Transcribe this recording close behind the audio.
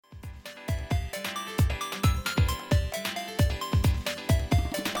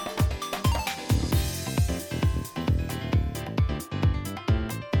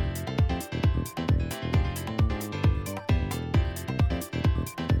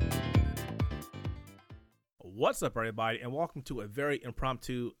What's up, everybody, and welcome to a very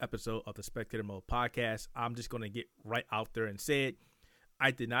impromptu episode of the Spectator Mode podcast. I'm just going to get right out there and say it. I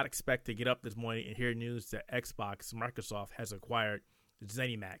did not expect to get up this morning and hear news that Microsoft has acquired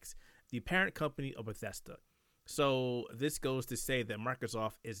Zenimax, the parent company of Bethesda. So this goes to say that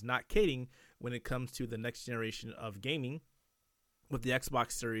Microsoft is not kidding when it comes to the next generation of gaming, with the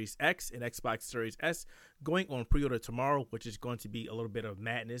Xbox Series X and Xbox Series S going on pre-order tomorrow, which is going to be a little bit of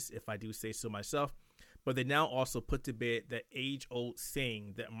madness if I do say so myself. But they now also put to bed that age-old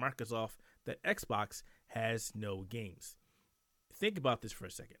saying that Xbox has no games. Think about this for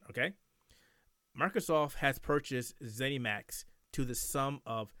a second, okay? Microsoft has purchased Zenimax to the sum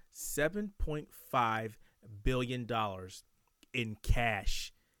of $7.5 billion in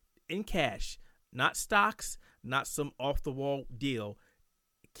cash. In cash. Not stocks, not some off-the-wall deal.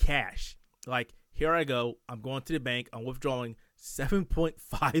 Cash. Like, here I go. I'm going to the bank. I'm withdrawing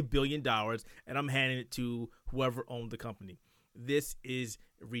 $7.5 billion, and I'm handing it to whoever owned the company. This is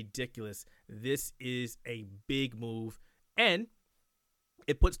ridiculous. This is a big move, and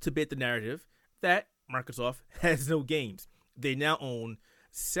it puts to bed the narrative that Microsoft has no games. They now own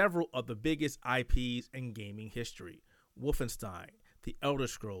several of the biggest IPs in gaming history. Wolfenstein, The Elder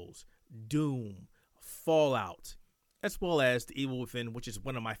Scrolls, Doom, Fallout, as well as The Evil Within, which is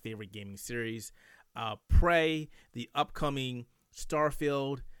one of my favorite gaming series, Prey, the upcoming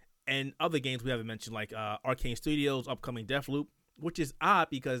Starfield, and other games we haven't mentioned, like Arcane Studios' upcoming Deathloop, which is odd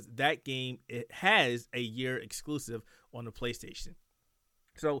because that game, it has a year exclusive on the PlayStation.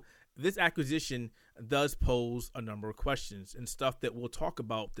 So this acquisition does pose a number of questions and stuff that we'll talk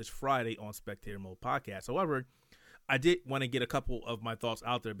about this Friday on Spectator Mode Podcast. However, I did want to get a couple of my thoughts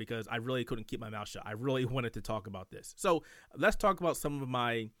out there because I really couldn't keep my mouth shut. I really wanted to talk about this. So let's talk about some of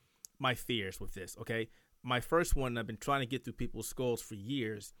my fears with this, okay? My first one, I've been trying to get through people's skulls for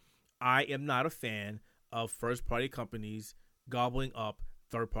years. I am not a fan of first-party companies gobbling up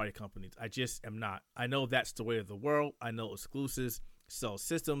third-party companies. I just am not. I know that's the way of the world. I know exclusives sell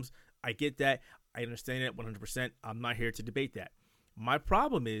systems. I get that. I understand that 100%. I'm not here to debate that. My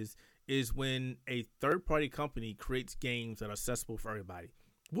problem is when a third-party company creates games that are accessible for everybody.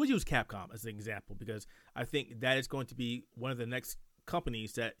 We'll use Capcom as an example because I think that is going to be one of the next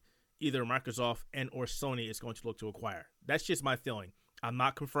companies that either Microsoft and or Sony is going to look to acquire. That's just my feeling. I'm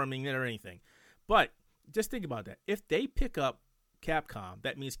not confirming it or anything. But just think about that. If they pick up Capcom,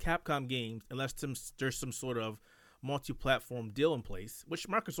 that means Capcom games, unless there's some sort of multi-platform deal in place, which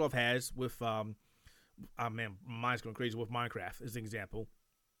Microsoft has with, mine's going crazy with Minecraft as an example.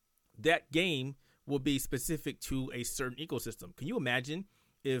 That game will be specific to a certain ecosystem. Can you imagine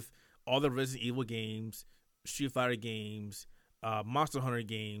if all the Resident Evil games, Street Fighter games, Monster Hunter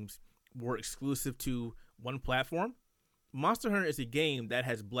games were exclusive to one platform? Monster Hunter is a game that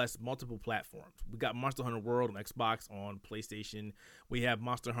has blessed multiple platforms. We got Monster Hunter World on Xbox, on PlayStation. We have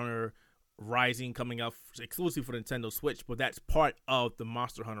Monster Hunter Rising coming out exclusively for Nintendo Switch, but that's part of the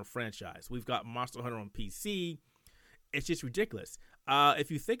Monster Hunter franchise. We've got Monster Hunter on PC. It's just ridiculous.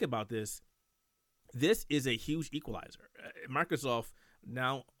 If you think about this, this is a huge equalizer. Microsoft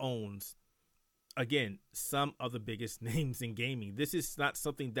now owns, again, some of the biggest names in gaming. This is not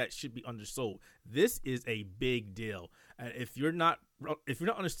something that should be undersold. This is a big deal. If you're not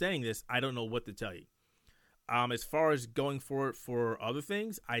understanding this, I don't know what to tell you. As far as going forward for other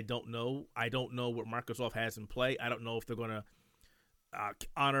things, I don't know. I don't know what Microsoft has in play. I don't know if they're going to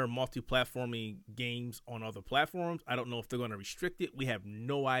honor multi-platforming games on other platforms. I don't know if they're going to restrict it. We have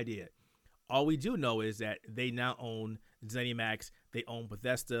no idea. All we do know is that they now own Zenimax, they own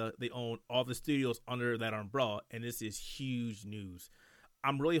Bethesda, they own all the studios under that umbrella, and this is huge news.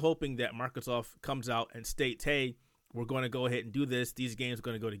 I'm really hoping that Microsoft comes out and states, hey, we're going to go ahead and do this. These games are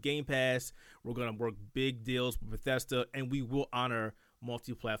going to go to Game Pass. We're going to work big deals with Bethesda, and we will honor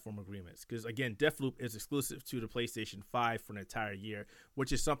multi-platform agreements. Because, again, Deathloop is exclusive to the PlayStation 5 for an entire year,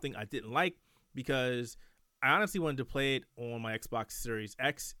 which is something I didn't like because I honestly wanted to play it on my Xbox Series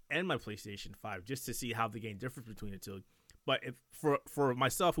X and my PlayStation 5 just to see how the game differs between the two. But if for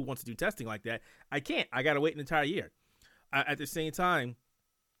myself who wants to do testing like that, I can't. I got to wait an entire year. At the same time,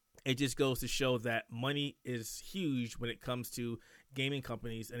 it just goes to show that money is huge when it comes to gaming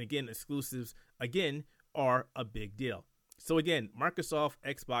companies. And again, exclusives, again, are a big deal. So again, Microsoft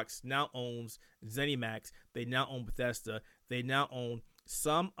Xbox now owns Zenimax. They now own Bethesda. They now own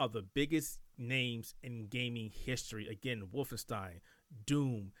some of the biggest names in gaming history. Again, Wolfenstein,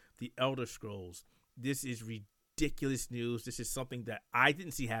 Doom, The Elder Scrolls. This is ridiculous news. This is something that I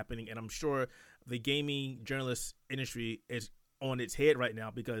didn't see happening, and I'm sure the gaming journalist industry is on its head right now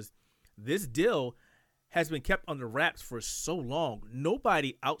because this deal has been kept under wraps for so long.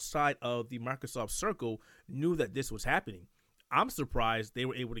 Nobody outside of the Microsoft circle knew that this was happening. I'm surprised they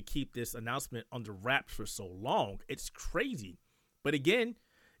were able to keep this announcement under wraps for so long. It's crazy. But again,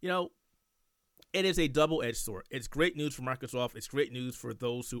 it is a double-edged sword. It's great news for Microsoft. It's great news for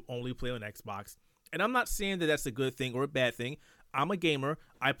those who only play on Xbox. And I'm not saying that that's a good thing or a bad thing. I'm a gamer.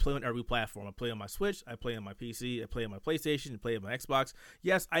 I play on every platform. I play on my Switch. I play on my PC. I play on my PlayStation. I play on my Xbox.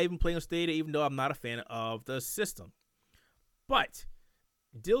 Yes, I even play on Stadia, even though I'm not a fan of the system. But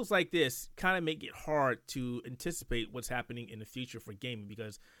deals like this kind of make it hard to anticipate what's happening in the future for gaming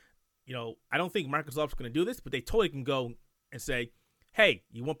because, I don't think Microsoft's going to do this, but they totally can go and say, hey,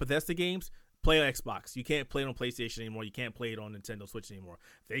 you want Bethesda games? Play on Xbox. You can't play it on PlayStation anymore. You can't play it on Nintendo Switch anymore.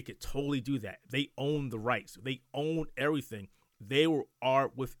 They could totally do that. They own the rights. They own everything. They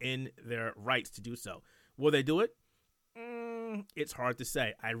are within their rights to do so. Will they do it? It's hard to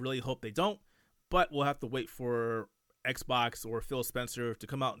say. I really hope they don't, but we'll have to wait for Xbox or Phil Spencer to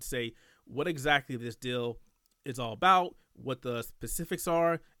come out and say what exactly this deal is all about, what the specifics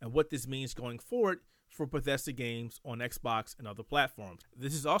are, and what this means going forward for Bethesda games on Xbox and other platforms.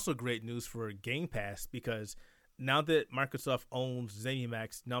 This is also great news for Game Pass because now that Microsoft owns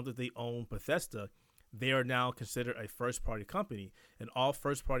Zenimax, now that they own Bethesda, they are now considered a first-party company. And all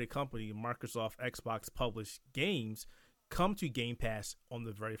first-party company Microsoft Xbox published games come to Game Pass on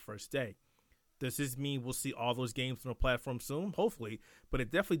the very first day. Does this mean we'll see all those games on the platform soon? Hopefully. But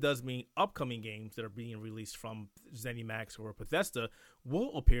it definitely does mean upcoming games that are being released from Zenimax or Bethesda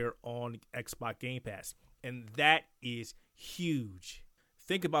will appear on Xbox Game Pass. And that is huge.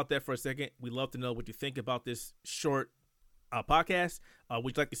 Think about that for a second. We'd love to know what you think about this short podcast.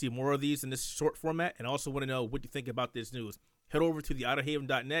 Would you like to see more of these in this short format? And also want to know what you think about this news. Head over to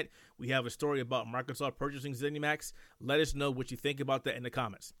theouterhaven.net. We have a story about Microsoft purchasing Zenimax. Let us know what you think about that in the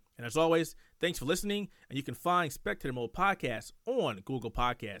comments. And as always, thanks for listening. And you can find Spectator Mode Podcasts on Google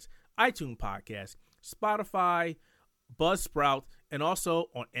Podcasts, iTunes Podcasts, Spotify, Buzzsprout, and also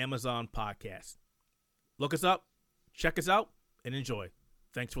on Amazon Podcasts. Look us up, check us out, and enjoy.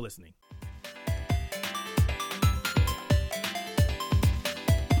 Thanks for listening.